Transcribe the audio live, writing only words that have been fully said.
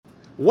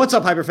What's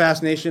up,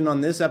 Hyperfast Nation? On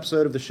this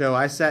episode of the show,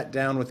 I sat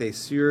down with a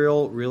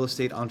serial real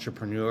estate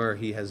entrepreneur.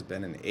 He has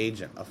been an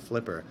agent, a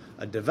flipper,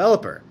 a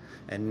developer,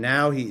 and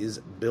now he is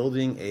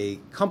building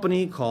a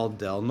company called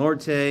Del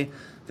Norte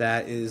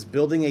that is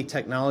building a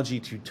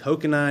technology to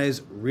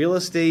tokenize real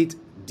estate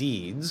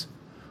deeds.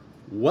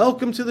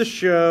 Welcome to the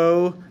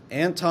show,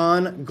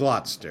 Anton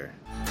Glotster.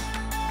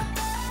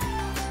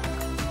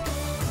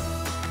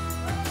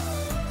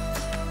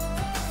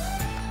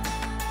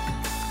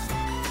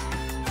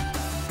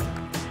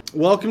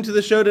 Welcome to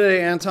the show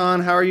today,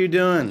 Anton. How are you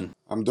doing?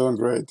 I'm doing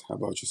great. How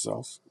about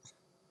yourself?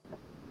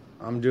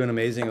 I'm doing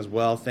amazing as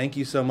well. Thank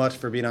you so much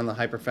for being on the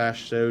Hyperfast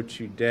show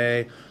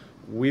today.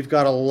 We've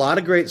got a lot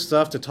of great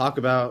stuff to talk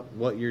about.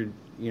 What you're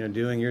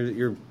doing.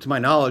 You're, to my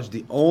knowledge,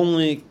 the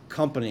only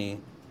company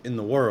in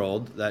the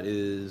world that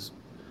is,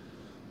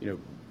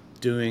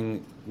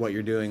 doing what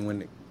you're doing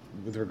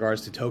with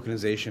regards to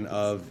tokenization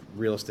of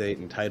real estate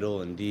and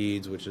title and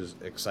deeds, which is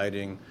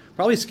exciting.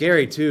 Probably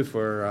scary too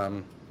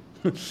for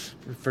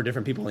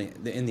different people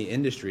in the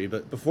industry.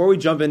 But before we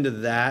jump into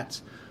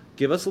that,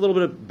 give us a little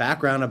bit of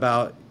background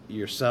about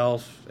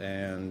yourself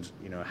and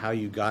how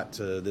you got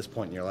to this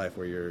point in your life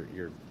where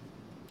you're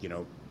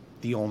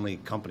the only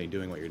company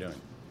doing what you're doing.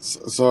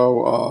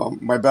 So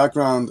my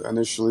background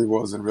initially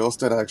was in real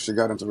estate. I actually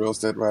got into real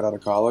estate right out of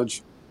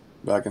college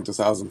back in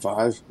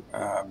 2005,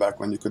 back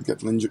when you could get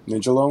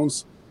ninja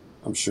loans.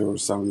 I'm sure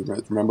some of you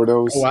might remember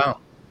those. Oh, wow.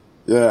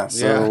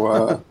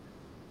 Yeah.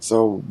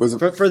 So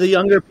for the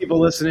younger people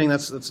listening,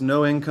 that's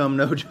no income,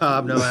 no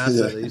job, no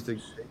asset. Yeah.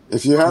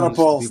 If you had a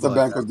pulse, the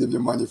bank would give you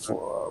money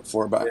for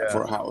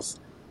a house,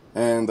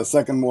 and a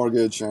second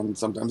mortgage, and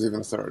sometimes even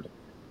a third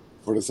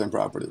for the same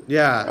property.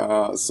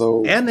 Yeah.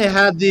 And they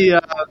had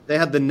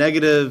the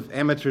negative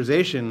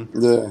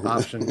amortization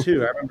option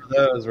too. I remember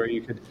those where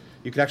you could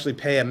actually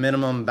pay a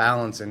minimum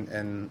balance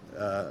and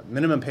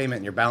minimum payment,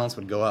 and your balance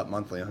would go up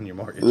monthly on your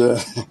mortgage.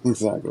 Yeah,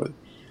 exactly.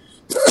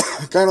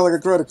 Kind of like a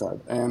credit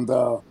card, and.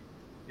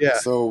 Yeah.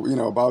 So,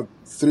 about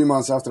 3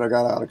 months after I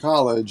got out of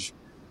college,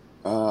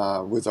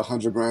 with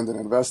 $100,000 in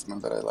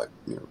investment that I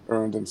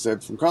earned and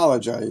saved from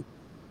college, I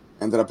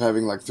ended up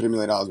having like $3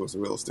 million worth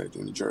of real estate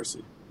in New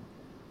Jersey,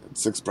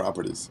 6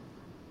 properties,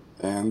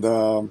 and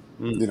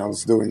I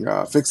was doing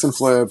fix and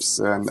flips,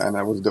 and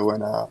I was doing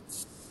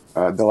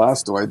the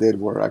last 2 I did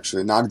were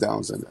actually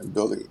knockdowns and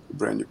building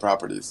brand new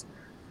properties,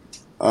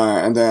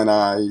 and then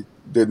I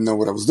didn't know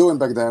what I was doing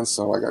back then,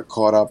 so I got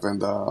caught up in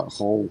the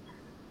whole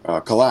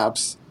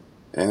collapse.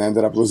 And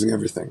ended up losing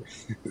everything.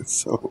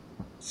 so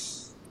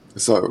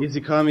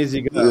easy come,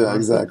 easy go. Yeah,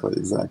 exactly.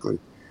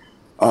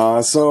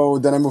 So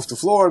then I moved to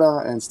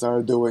Florida and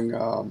started doing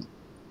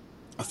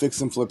a fix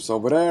and flips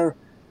over there.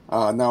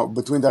 Now,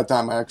 between that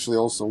time, I actually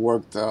also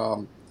worked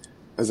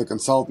as a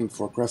consultant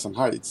for Crescent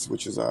Heights,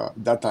 which is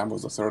that time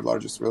was the 3rd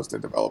largest real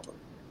estate developer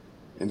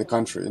in the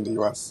country, in the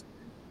U.S.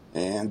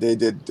 And they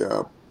did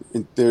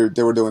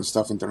they were doing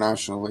stuff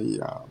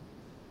internationally.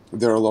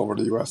 They're all over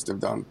the U.S. They've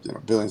done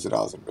billions of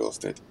dollars in real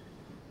estate.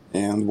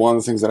 And one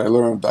of the things that I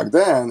learned back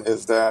then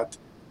is that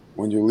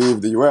when you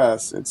leave the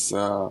U.S., it's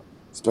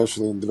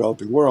especially in the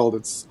developing world,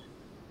 it's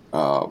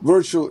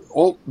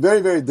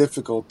very, very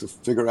difficult to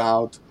figure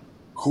out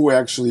who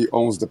actually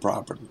owns the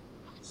property.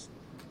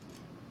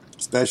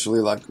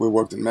 Especially like we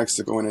worked in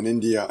Mexico and in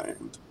India,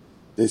 and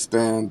they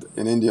spend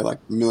in India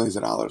like millions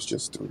of dollars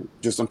just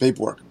on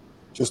paperwork,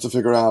 just to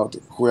figure out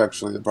who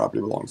actually the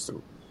property belongs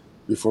to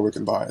before we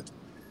can buy it.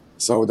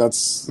 So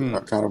that's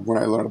kind of when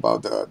I learned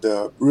about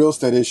the real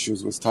estate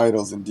issues with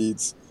titles and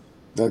deeds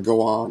that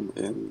go on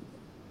in,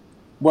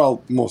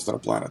 most of the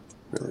planet,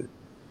 really.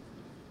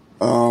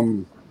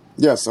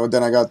 So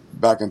then I got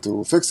back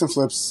into fix and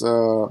flips,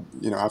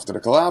 after the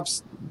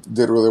collapse.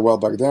 Did really well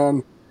back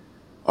then.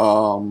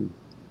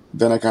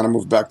 Then I kind of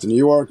moved back to New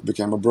York,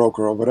 became a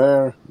broker over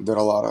there, did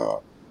a lot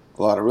of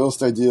real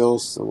estate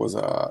deals. I was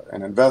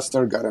an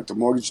investor, got into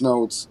mortgage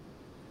notes.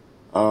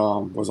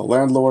 Was a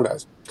landlord. I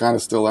kind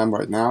of still am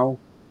right now.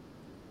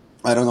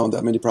 I don't own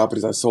that many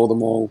properties. I sold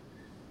them all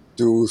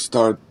to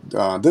start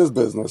this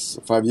business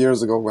 5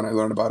 years ago when I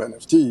learned about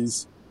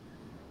NFTs.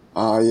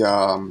 I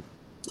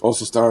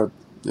also started,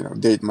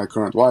 dating my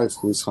current wife,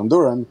 who's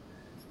Honduran,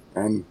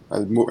 and I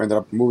ended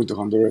up moving to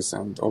Honduras.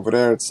 And over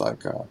there, it's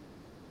like,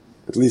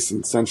 at least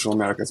in Central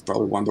America, it's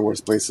probably one of the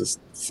worst places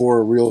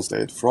for real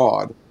estate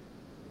fraud.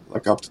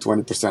 Like up to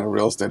 20% of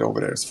real estate over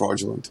there is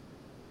fraudulent.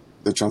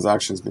 The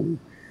transactions being.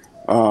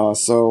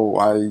 So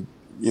I,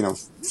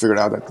 figured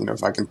out that,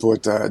 if I can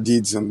put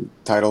deeds and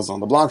titles on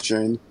the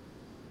blockchain,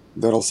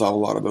 that'll solve a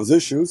lot of those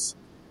issues.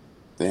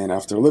 Then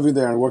after living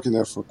there and working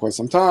there for quite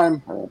some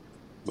time,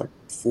 like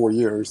 4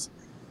 years,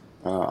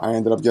 I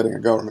ended up getting a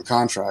government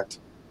contract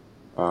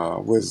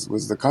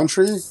with the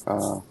country.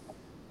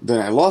 Then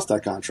I lost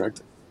that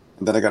contract,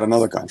 and then I got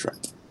another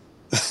contract.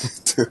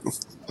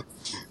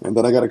 And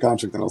then I got a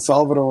contract in El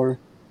Salvador,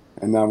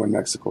 and now I'm in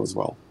Mexico as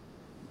well.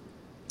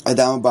 And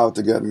I'm about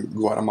to get in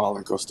Guatemala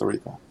and Costa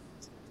Rica.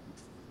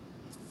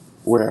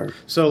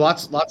 So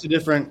lots of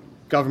different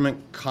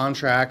government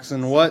contracts,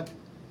 and what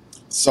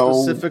So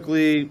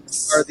specifically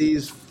are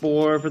these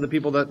for the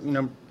people that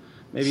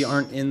maybe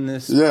aren't in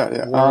this yeah,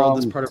 yeah. world,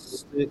 this part of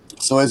it?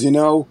 So as you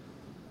know,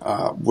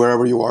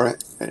 wherever you are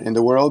in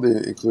the world,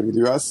 including the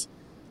U.S.,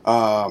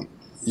 um,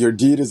 your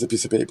deed is a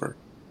piece of paper.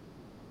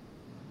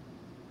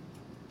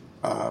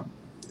 Uh,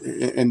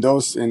 in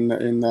those in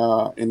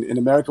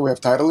America, we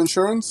have title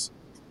insurance.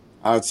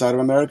 Outside of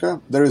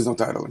America, there is no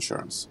title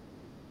insurance.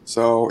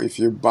 So if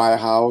you buy a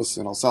house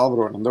in El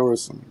Salvador, and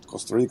Honduras, and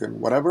Costa Rica, and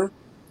whatever,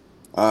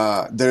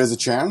 there is a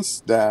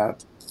chance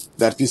that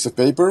that piece of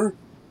paper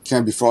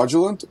can be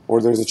fraudulent,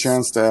 or there's a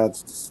chance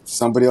that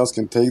somebody else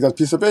can take that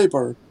piece of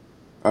paper,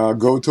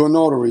 go to a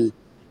notary,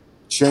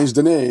 change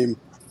the name,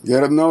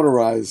 get it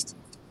notarized,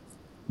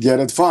 get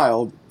it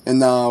filed, and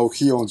now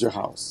he owns your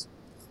house.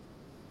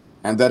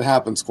 And that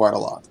happens quite a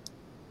lot.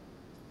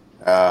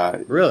 Uh,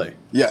 Really?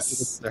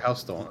 yes. Their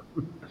house stolen.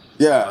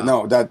 Yeah, Wow.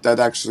 no, that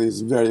actually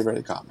is very,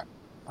 very common.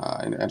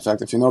 In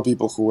fact, if you know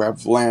people who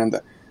have land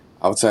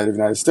outside of the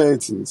United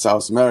States, in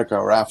South America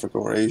or Africa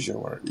or Asia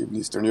or even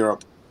Eastern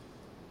Europe,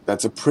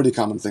 that's a pretty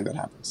common thing that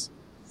happens.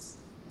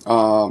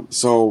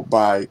 So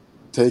by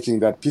taking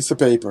that piece of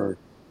paper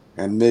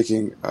and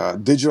making a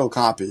digital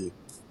copy,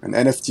 an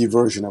NFT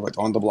version of it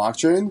on the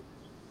blockchain,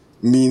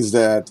 means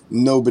that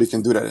nobody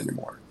can do that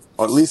anymore,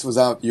 or at least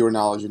without your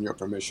knowledge and your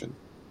permission.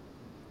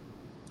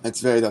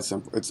 It's very that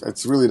simple.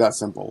 It's really that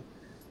simple.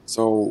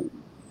 So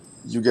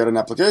you get an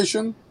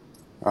application.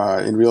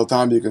 In real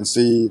time, you can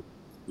see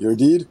your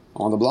deed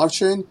on the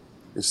blockchain.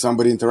 If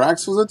somebody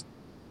interacts with it,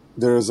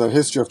 there's a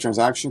history of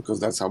transaction because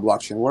that's how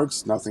blockchain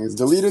works. Nothing is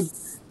deleted.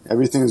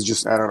 Everything is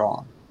just added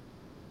on.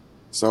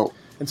 So,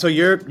 And so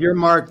you're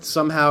marked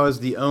somehow as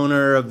the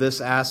owner of this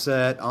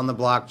asset on the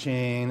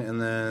blockchain,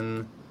 and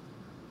then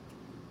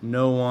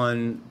no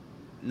one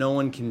no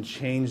one can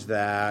change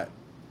that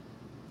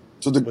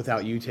so the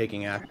without you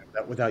taking action,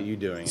 without you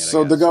doing it, I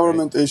so the guess, right?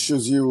 government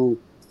issues you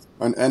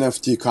an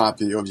NFT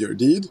copy of your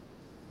deed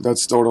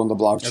that's stored on the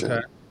Okay.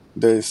 blockchain.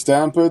 They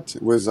stamp it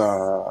with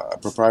a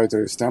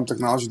proprietary stamp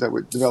technology that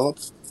we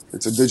developed.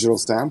 It's a digital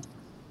stamp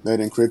that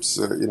encrypts,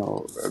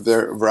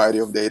 their variety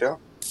of data.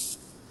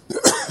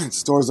 It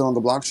stores it on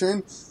the blockchain,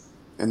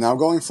 and now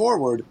going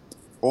forward,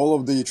 all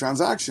of the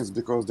transactions,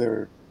 because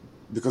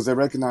they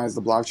recognize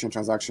the blockchain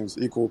transactions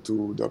equal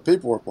to the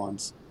paperwork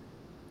ones,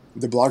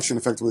 the blockchain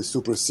effectively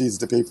supersedes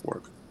the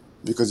paperwork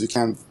because you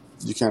can't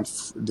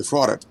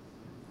defraud it.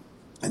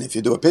 And if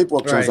you do a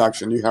paperwork Right.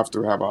 transaction, you have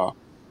to have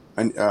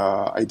an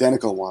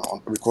identical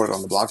one recorded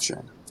on the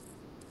blockchain.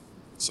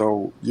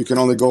 So you can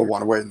only go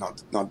one way,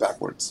 not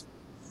backwards.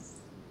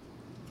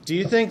 Do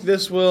you think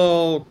this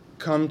will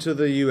come to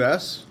the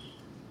U.S.?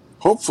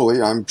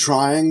 Hopefully, I'm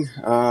trying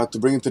to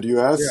bring it to the Yeah.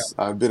 U.S.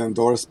 I've been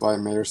endorsed by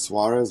Mayor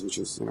Suarez, which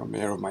is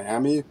mayor of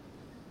Miami.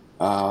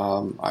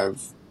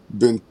 I've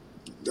been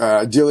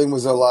dealing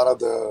with a lot of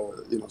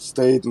the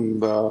state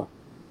and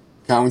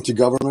county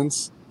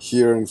governments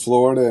here in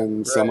Florida and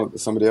Right.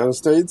 some of the other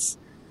states.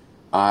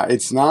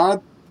 It's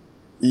not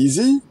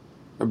easy,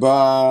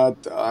 but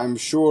I'm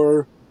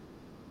sure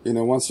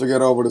once we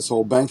get over this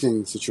whole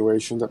banking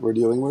situation that we're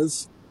dealing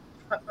with,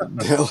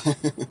 they'll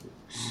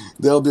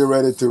they'll be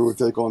ready to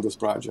take on this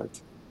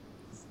project.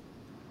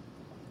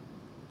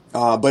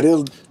 But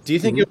it'll. Do you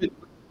think Mhm. it would,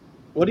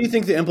 what do you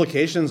think the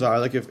implications are?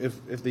 Like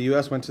if the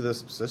U.S. went to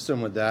this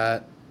system, would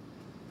that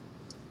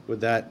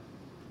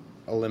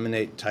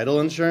eliminate title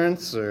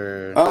insurance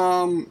or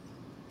Um,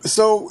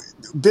 so change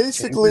it at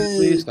basically,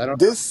 least? I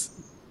don't know.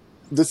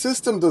 the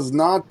system does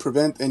not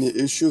prevent any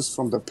issues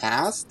from the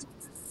past,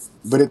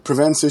 but it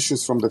prevents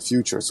issues from the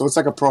future. So it's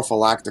like a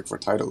prophylactic for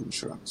title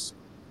insurance.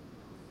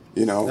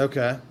 You know,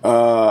 Okay.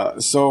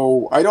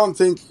 so I don't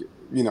think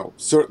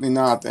certainly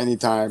not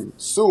anytime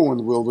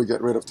soon will we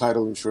get rid of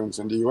title insurance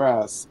in the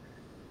U.S.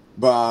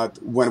 But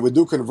when we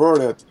do convert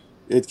it,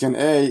 it can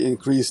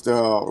increase the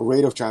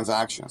rate of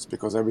transactions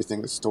because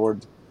everything is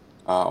stored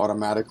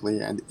automatically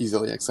and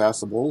easily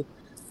accessible.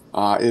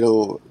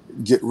 It'll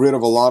get rid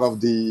of a lot of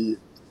the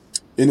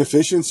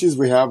inefficiencies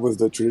we have with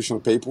the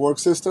traditional paperwork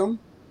system,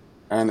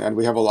 and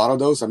we have a lot of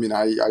those. I mean,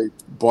 I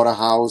bought a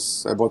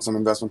house, I bought some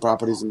investment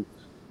properties in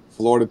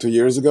Florida 2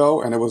 years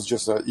ago, and it was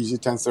just an easy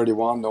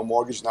 1031, no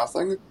mortgage,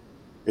 nothing.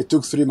 It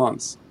took 3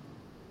 months.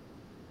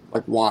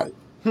 Like, why?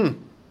 Hmm.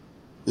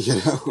 You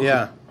know,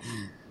 Yeah.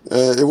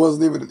 it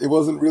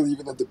wasn't really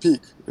even at the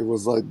peak. It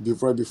was like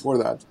before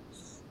that.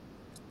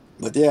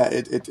 But yeah,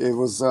 it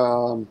was.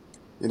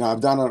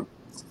 I've done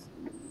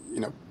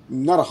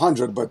not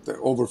 100, but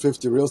over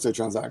 50 real estate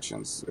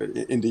transactions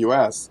in the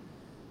U.S.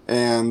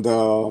 And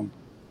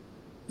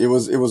it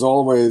was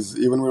always,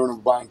 even when we were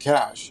buying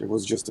cash, it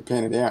was just a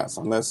pain in the ass.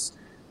 Unless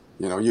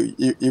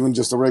even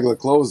just a regular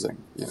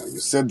closing. You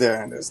sit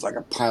there and there's like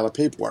a pile of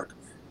paperwork.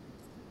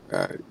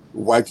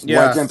 Why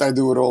Yeah. can't I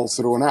do it all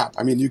through an app?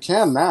 I mean, you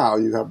can now.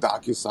 You have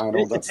DocuSign,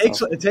 all It that takes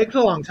stuff. it takes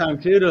a long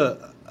time too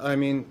to. I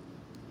mean,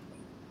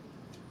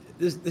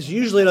 this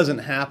usually doesn't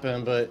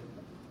happen, but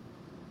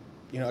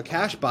a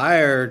cash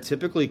buyer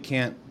typically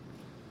can't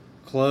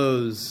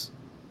close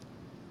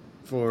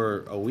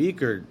for a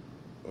week or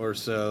or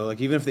so.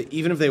 Like even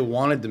if they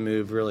wanted to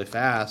move really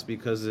fast,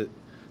 because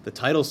the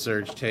title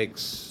search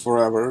takes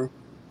forever.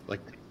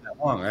 like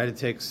that long, right? It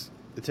takes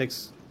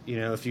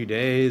a few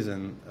days,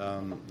 and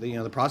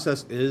the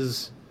process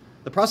is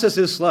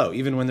slow,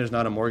 even when there's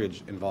not a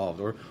mortgage involved,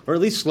 or at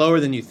least slower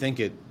than you think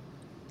it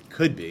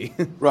could be.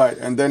 Right,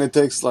 and then it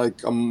takes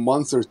like a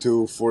month or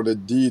two for the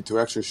deed to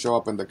actually show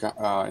up in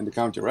the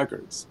county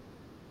records.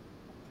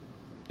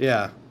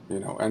 Yeah.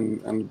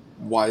 And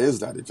why is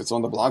that? If it's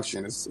on the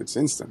blockchain, it's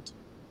instant.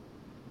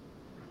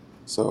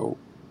 So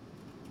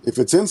if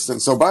it's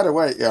instant, so by the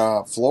way,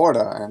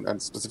 Florida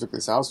and specifically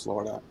South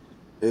Florida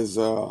is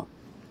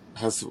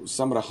has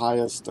some of the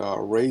highest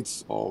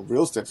rates of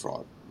real estate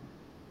fraud.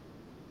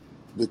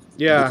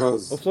 Yeah. Well,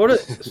 Because Florida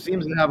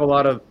seems to have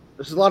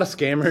there's a lot of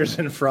scammers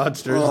and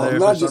fraudsters well, there for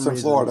not just some in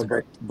reason. Florida, It's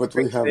a but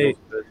we great have state,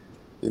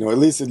 but at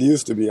least it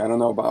used to be. I don't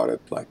know about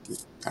it. Like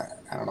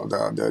I don't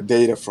know the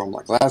data from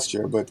like last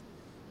year, but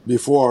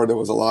before there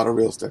was a lot of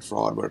real estate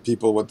fraud where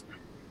people would,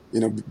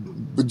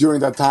 but during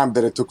that time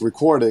that it took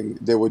recording,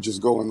 they would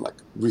just go and like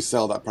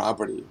resell that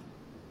property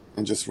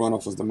and just run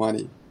off with the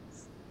money.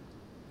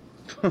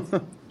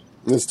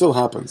 And it still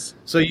happens.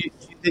 so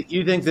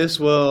you think this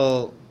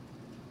will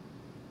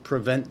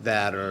prevent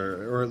that,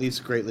 or at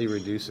least greatly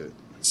reduce it?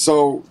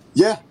 So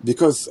yeah,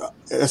 because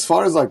as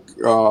far as like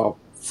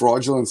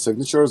fraudulent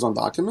signatures on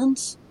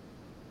documents,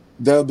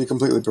 they'll be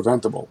completely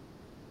preventable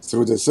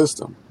through the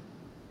system.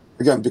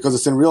 Again, because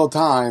it's in real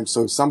time,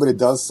 so if somebody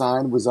does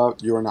sign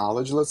without your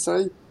knowledge, let's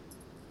say,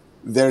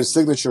 their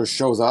signature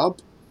shows up,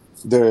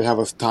 they have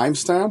a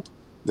timestamp,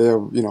 their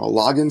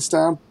login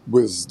stamp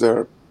with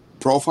their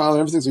profile and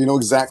everything, so you know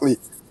exactly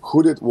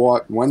who did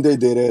what, when they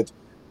did it,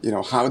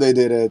 how they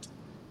did it,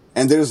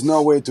 and there's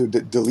no way to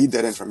delete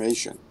that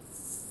information.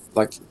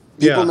 Like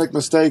people Yeah. make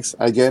mistakes,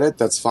 I get it,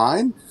 that's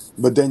fine,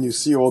 but then you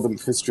see all the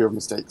history of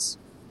mistakes.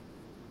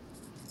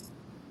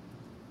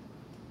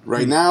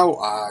 Right Hmm. now,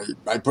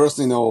 I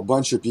personally know a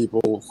bunch of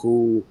people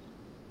who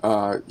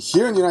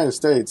here in the United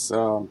States,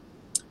 a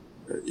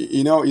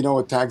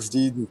tax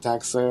deed and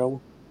tax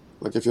sale.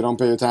 Like if you don't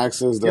pay your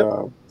taxes, Yep.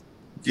 the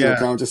Yeah.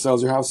 county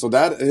sells your house. So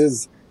that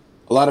is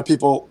a lot of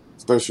people,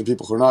 especially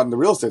people who are not in the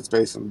real estate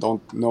space and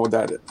don't know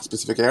that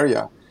specific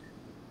area,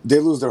 they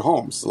lose their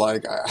homes.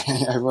 Like I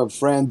have a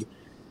friend,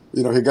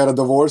 he got a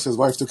divorce. His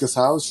wife took his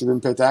house. She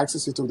didn't pay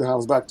taxes. He took the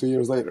house back 2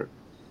 years later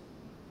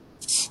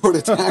for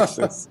the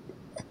taxes.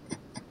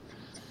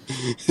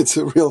 It's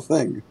a real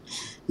thing,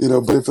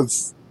 but if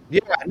it's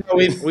Yeah, no,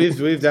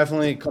 we've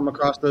definitely come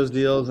across those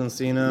deals and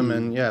seen them, mm,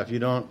 and yeah, if you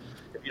don't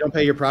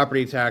pay your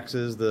property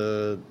taxes,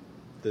 the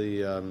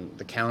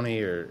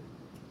county or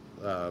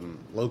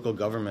local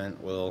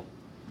government will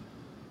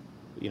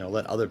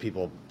let other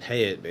people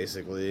pay it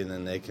basically, and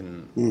then they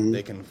can mhm.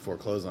 they can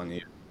foreclose on you,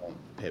 if you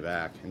don't pay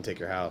back and take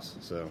your house.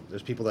 So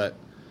there's people that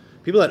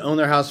own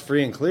their house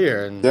free and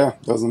clear, and Yeah,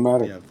 doesn't you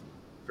matter. know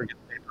forget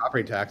to pay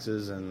property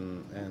taxes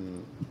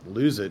and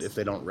lose it if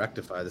they don't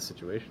rectify the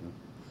situation.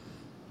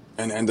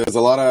 And there's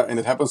a lot of, and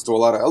it happens to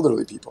a lot of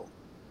elderly people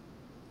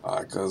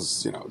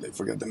because they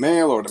forget the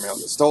mail or the mail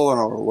gets stolen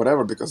or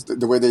whatever. Because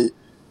the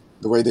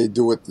way they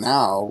do it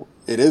now,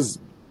 it is,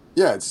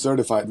 yeah, it's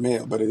certified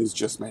mail, but it is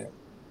just mail.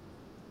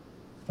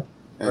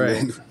 And Right.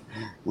 then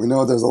we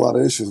know there's a lot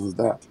of issues with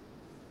that,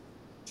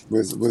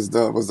 with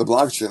the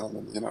blockchain.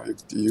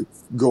 And, you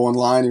go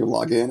online, you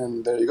log in,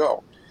 and there you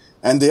go.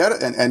 And the other,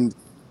 and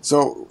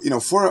so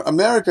for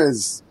America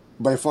is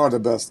by far the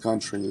best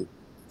country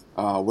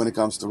when it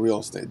comes to real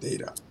estate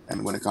data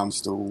and when it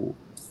comes to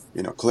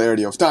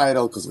clarity of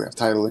title, because we have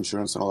title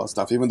insurance and all that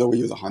stuff. Even though we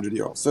use a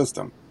 100-year-old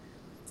system,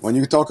 when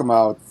you talk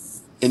about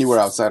anywhere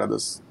outside of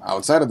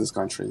this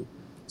country,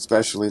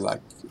 especially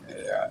like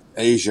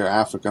Asia,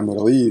 Africa,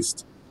 Middle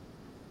East,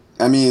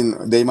 I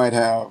mean, they might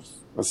have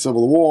a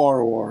civil war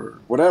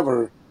or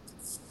whatever.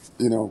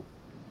 You know,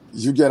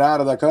 you get out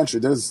of that country.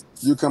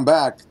 You come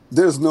back.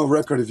 There's no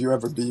record of you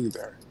ever being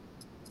there.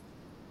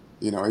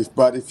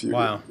 If you,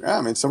 Wow. yeah,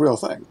 I mean, it's a real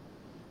thing.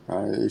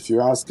 If you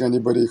ask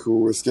anybody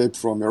who escaped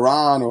from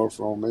Iran or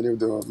from any of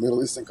the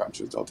Middle Eastern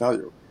countries, they'll tell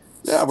you,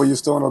 yeah, we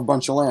used to own a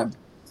bunch of land.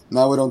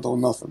 Now we don't own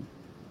nothing.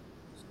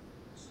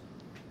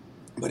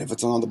 But if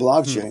it's on the Hmm.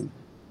 blockchain,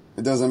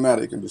 it doesn't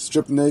matter. You can be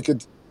stripped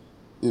naked,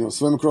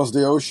 swim across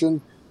the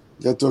ocean,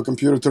 get to a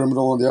computer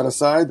terminal on the other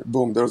side,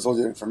 boom, there's all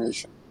your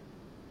information.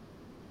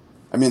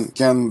 I mean,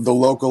 can the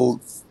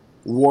local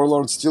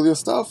warlord steal your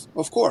stuff?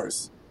 Of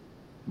course.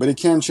 But he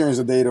can't change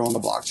the data on the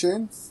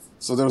blockchain,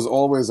 so there's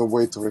always a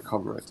way to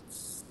recover it.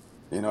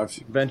 If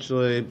you,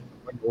 Eventually,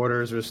 when the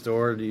order is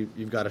restored,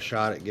 you've got a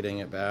shot at getting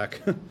it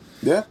back.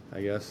 yeah,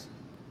 I guess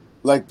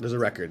like there's a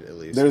record at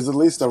least. there's at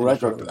least It's a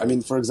record. I indestructible.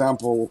 mean, for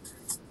example,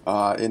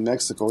 in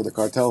Mexico, the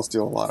cartels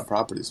steal a lot of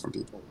properties from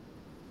people.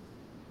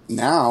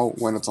 Now,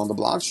 when it's on the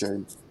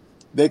blockchain,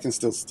 they can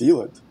still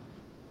steal it,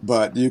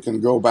 but you can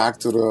go back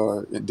to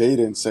the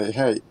data and say,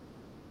 hey,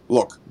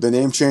 look, the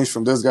name changed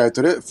from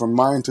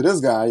mine to this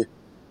guy,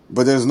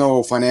 but there's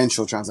no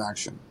financial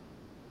transaction,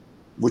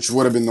 which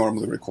would have been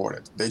normally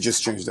recorded. They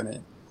just changed the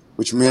name,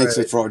 which makes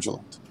it Right.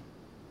 fraudulent.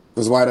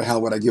 Because why the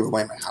hell would I give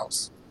away my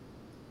house?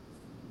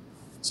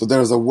 So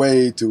there's a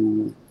way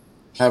to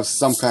have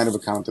some kind of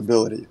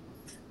accountability.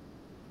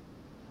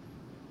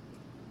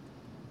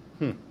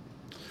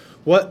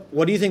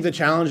 What do you think the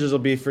challenges will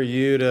be for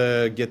you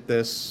to get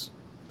this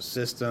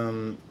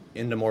system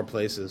into more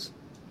places?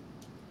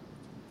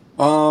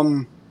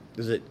 Um,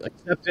 Is it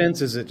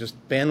acceptance? Is it just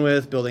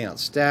bandwidth, building out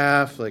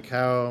staff? Like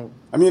how,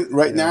 I mean, you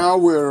right know? now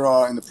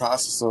we're in the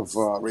process of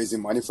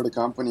raising money for the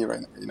company. Right,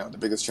 the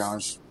biggest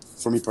challenge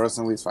for me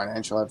personally is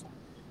financial. I've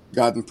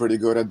gotten pretty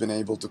good at being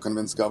able to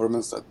convince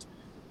governments that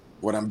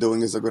what I'm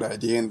doing is a good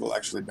idea and will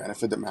actually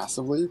benefit them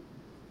massively.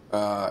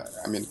 I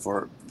mean,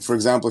 for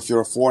example, if you're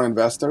a foreign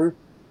investor,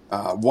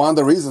 one of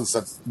the reasons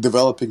that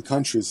developing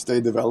countries stay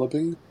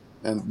developing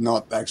and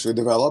not actually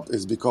develop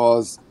is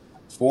because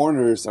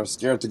foreigners are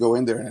scared to go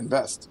in there and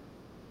invest.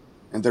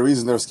 And the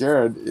reason they're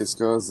scared is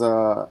because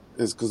of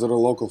the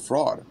local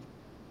fraud.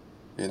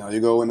 You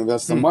go and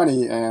invest some Hmm.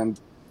 money, and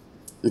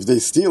if they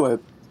steal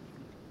it,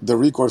 the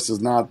recourse is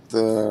not.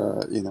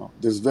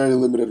 There's very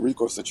limited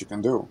recourse that you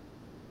can do.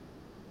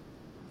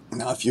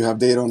 Now, if you have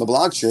data on the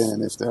blockchain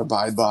and if they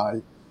abide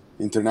by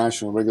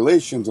international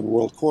regulations and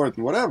world court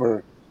and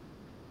whatever,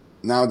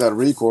 now that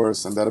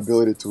recourse and that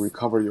ability to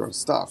recover your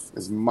stuff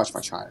is much,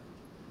 much higher.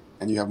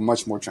 And you have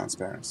much more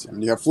transparency. I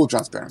mean, you have full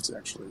transparency,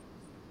 actually.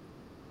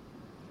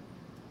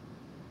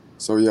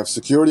 So you have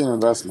security and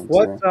investment.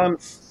 What Yeah.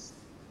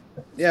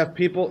 yeah,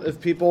 if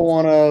people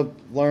want to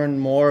learn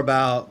more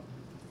about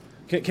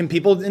can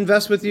people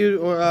invest with you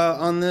or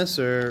on this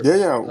Yeah,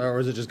 yeah. or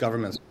is it just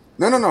governments?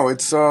 No, no, no.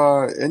 It's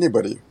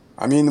anybody.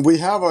 I mean, we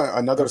have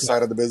another Okay.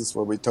 side of the business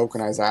where we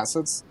tokenize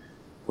assets,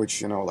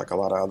 which, like a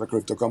lot of other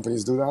crypto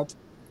companies do that.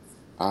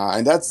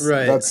 And that's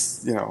Right.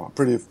 that's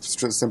pretty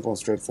simple and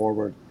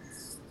straightforward.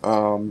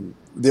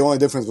 The only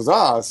difference with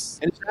us,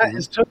 And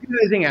is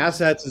tokenizing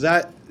assets, is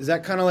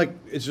that kind of like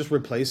it's just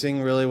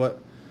replacing really what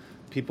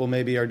people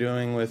maybe are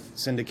doing with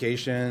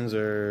syndications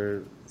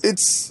or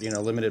it's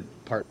limited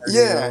partner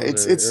yeah, deals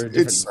it's it's or different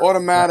it's versions of that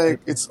automatic.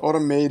 maybe? It's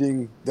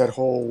automating that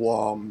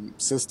whole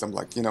system.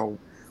 Like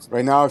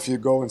right now, if you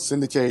go and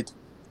syndicate,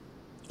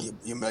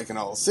 you make an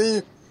LLC,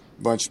 a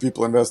bunch of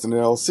people invest in the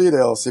LLC. The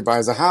LLC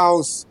buys a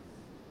house,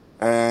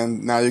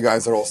 and now you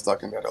guys are all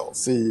stuck in that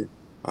LLC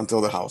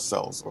until the house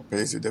sells or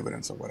pays you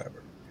dividends or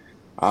whatever.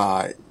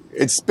 Uh,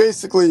 it's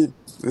basically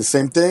the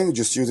same thing,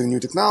 just using new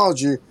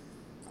technology.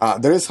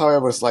 There is,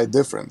 however, a slight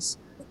difference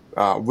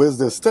with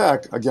this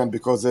tech. Again,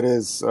 because it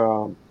is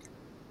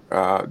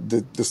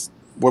this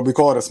what we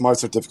call it a smart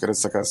certificate.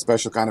 It's like a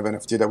special kind of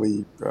NFT that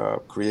we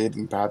created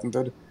and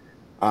patented.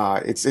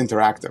 It's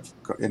interactive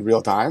in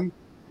real time,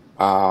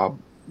 uh,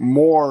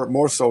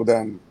 more so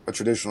than a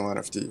traditional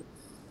NFT.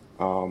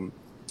 Um,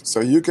 so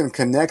you can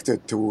connect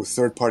it to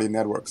third-party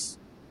networks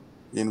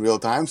in real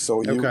time. So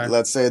Okay.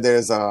 let's say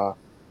there's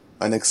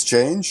an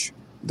exchange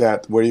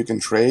that where you can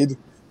trade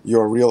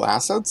your real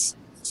assets.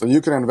 So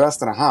you can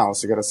invest in a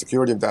house. You get a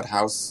security of that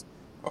house,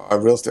 a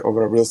real estate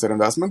over a real estate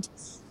investment,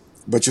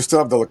 but you still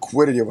have the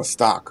liquidity of a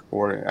stock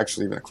or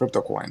actually even a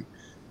crypto coin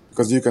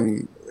because you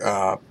can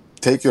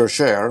take your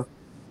share,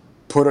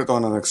 put it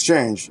on an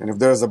exchange, and if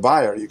there's a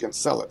buyer, you can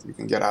sell it. You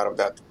can get out of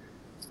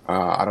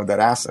that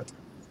asset.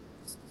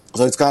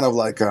 So it's kind of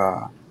like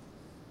a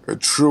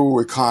true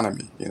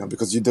economy,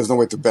 because there's no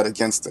way to bet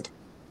against it.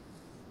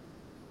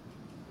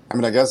 I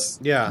mean, I guess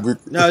Yeah. we,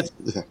 No, it's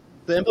yeah,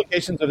 the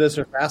implications of this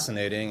are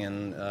fascinating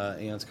and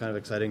it's kind of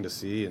exciting to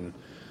see and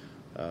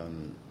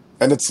um,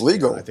 and it's I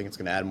legal. think it's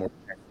going to add more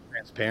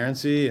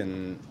transparency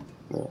and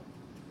Yeah.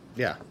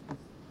 yeah.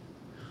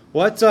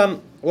 What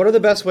are the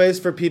best ways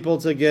for people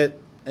to get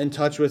in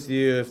touch with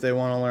you if they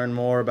want to learn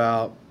more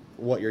about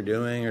what you're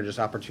doing or just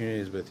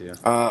opportunities with you?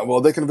 Well,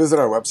 they can visit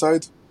our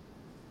website.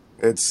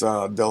 It's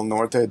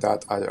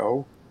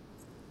delnorte.io,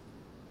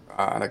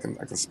 and I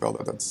can spell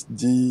that. That's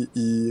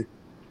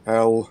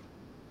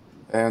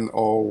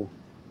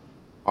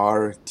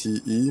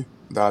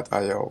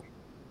DELNORTE.io.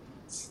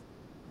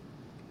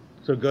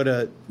 So go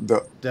to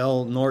The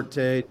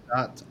delnorte.io.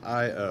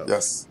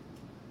 yes,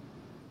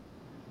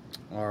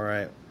 All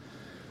right.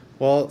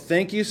 Well,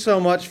 thank you so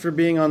much for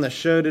being on the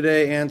show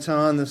today,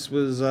 Anton. This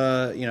was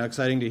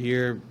exciting to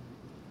hear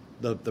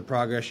the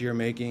progress you're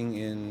making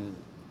in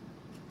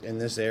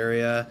this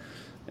area,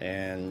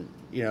 and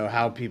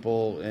how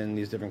people in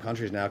these different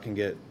countries now can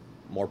get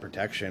more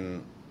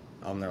protection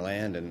on their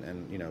land, and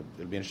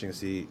it'd be interesting to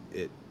see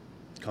it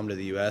come to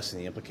the U.S.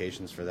 and the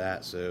implications for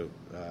that. So,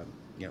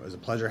 it was a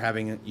pleasure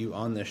having you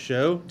on this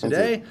show thank you.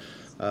 today.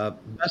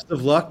 Best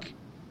of luck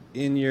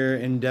in your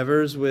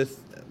endeavors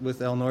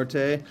with El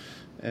Norte,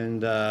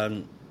 and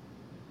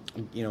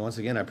once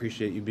again, I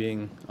appreciate you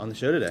being on the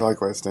show today.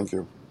 Likewise, thank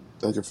you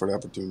for the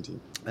opportunity.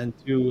 And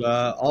to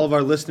all of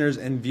our listeners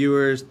and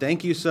viewers,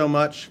 thank you so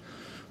much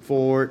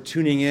for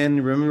tuning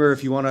in. Remember,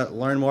 if you want to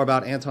learn more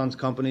about Anton's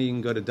company, you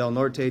can go to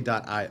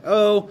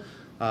delnorte.io.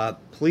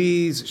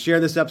 Please share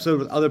this episode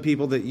with other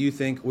people that you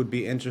think would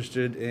be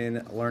interested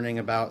in learning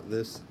about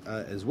this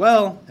as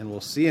well. And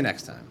we'll see you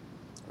next time.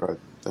 All right,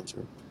 thank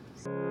you.